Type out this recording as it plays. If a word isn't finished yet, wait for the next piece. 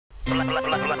Sipping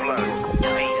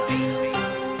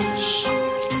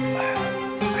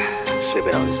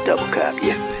on this double cup,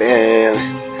 you feel me?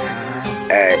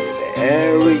 Hey,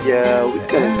 there we go. We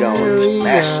gonna go and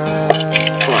smash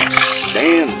it. Come on,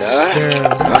 stand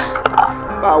up.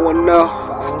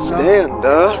 510. Stand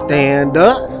up. Stand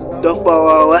up. The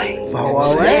 408.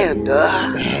 408. Stand up.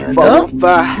 Stand up.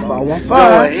 415. 415. Go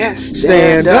ahead.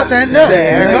 Stand up. Stand up.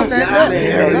 Stand up.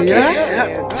 Stand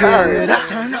up. Turn it up.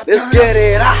 Let's get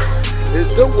it out. Let's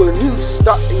do when you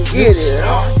start and get it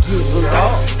off.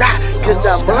 Don't stop, cause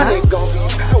that money gon' be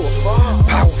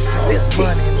powerful.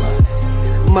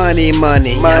 Money,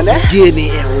 Money. and we getting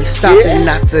it and we stopping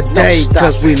not today.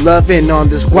 Cause we loving on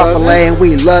this guapole and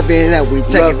we loving and we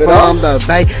take it from the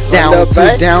bay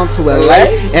down to LA.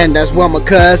 And that's what my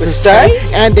cousins say.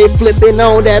 And they flipping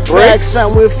on that black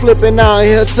son, we flipping out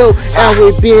here too. And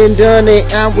we been done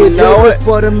it and we do it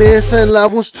for the missing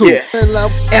loved ones too.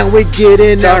 And we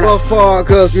getting never far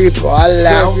cause we ball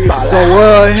out.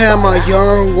 Go ahead my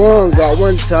young one, go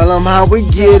and tell them how we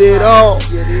get it all.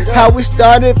 How we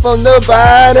started from the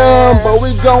bottom, but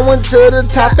we going to the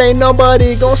top, ain't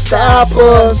nobody gon' stop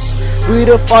us. We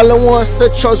the fallen ones, the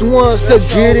chosen ones to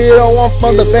get it all. I'm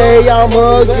from the bay,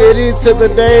 I'ma get it to the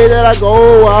day that I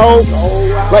go out.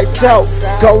 Right out,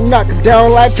 go knock him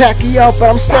down like Pacquiao, but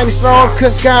I'm standing strong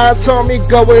cause God told me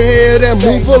go ahead and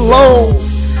move along.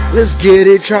 Let's get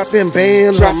it, dropping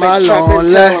bands on my lawn.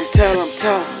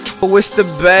 Oh, it's the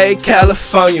Bay,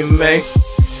 California, man.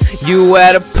 You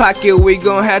out of pocket, we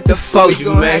gon' have to fold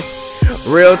you, man.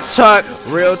 Real talk,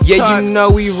 yeah, you know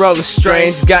we rollin'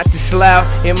 strange. Got this loud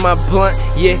in my blunt,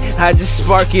 yeah, I just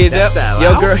spark it up.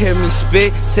 Yo, girl hear me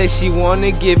spit, say she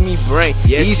wanna give me brain.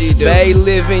 East Bay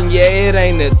living, yeah, it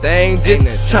ain't a thing.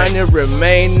 Just trying to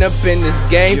remain up in this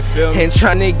game and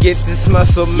trying to get this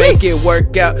muscle, make it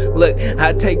work out. Look,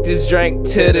 I take this drink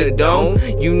to the dome.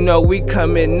 You know we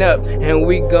coming up and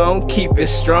we gon' keep it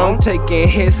strong. Taking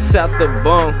hits out the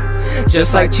bone,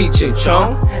 just like Cheech and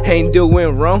Chong. Ain't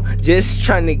doing wrong, just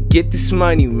trying to get this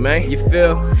money, man. You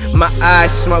feel? My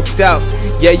eyes smoked out,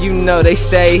 yeah, you know they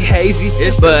stay hazy,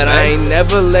 but I ain't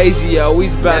never lazy,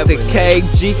 always bout the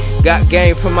KG. Got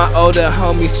game from my older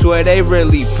homies, swear they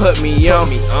really put me on.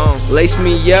 Lace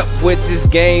me up with this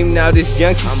game, now this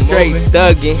youngster straight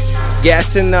thuggin'.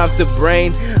 Gassing off the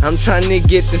brain, I'm trying to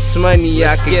get this money.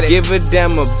 I could give a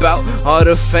damn about all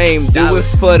the fame. Do it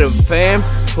for the fam.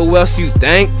 Who else you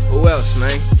think? Who else,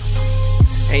 man?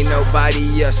 Ain't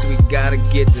nobody else, we gotta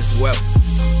get this wealth.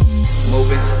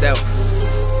 Moving stealth,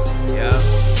 yeah.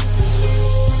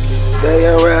 They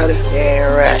ain't ready, they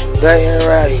ain't ready, they ain't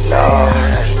ready, no.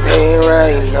 They ain't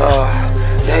ready, no.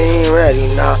 They ain't ready,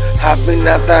 no. Hopping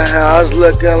out the house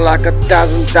looking like a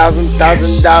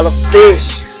 $1,000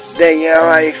 fish. They ain't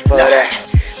ready for that.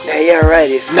 They ain't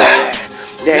ready for that.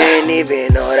 They ain't even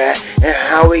know that. And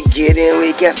how we get in,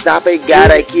 we can't stop it.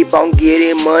 Gotta keep on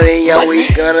getting money, and we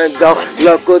gonna go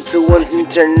local to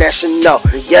international.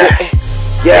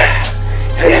 Yeah.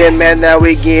 And then man, now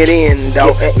we get in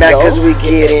though, not cause we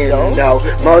get in though.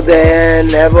 More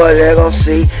than ever they gon'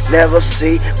 see, never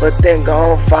see, but then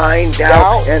gon' find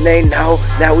out. And they know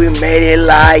that we made it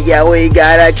live, yeah, we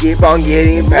gotta keep on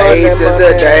getting paid to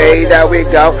the day that we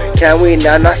go. Can we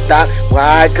not stop?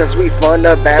 Why? Cause we from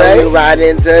the band, we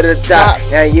riding to the top.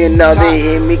 And you know they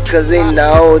hit me cause they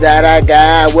know that I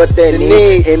got what they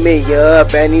need. Hit me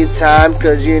up anytime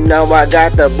cause you know I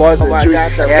got the boys and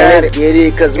let's get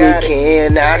it cause we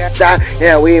can. Not stop,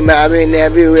 and we mobbing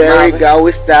everywhere we go.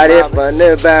 We started from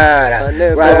the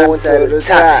bottom, right on to the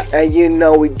top. And you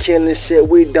know we killing shit,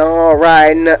 we don't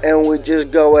write nothing, we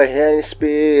just go ahead and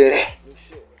spit it.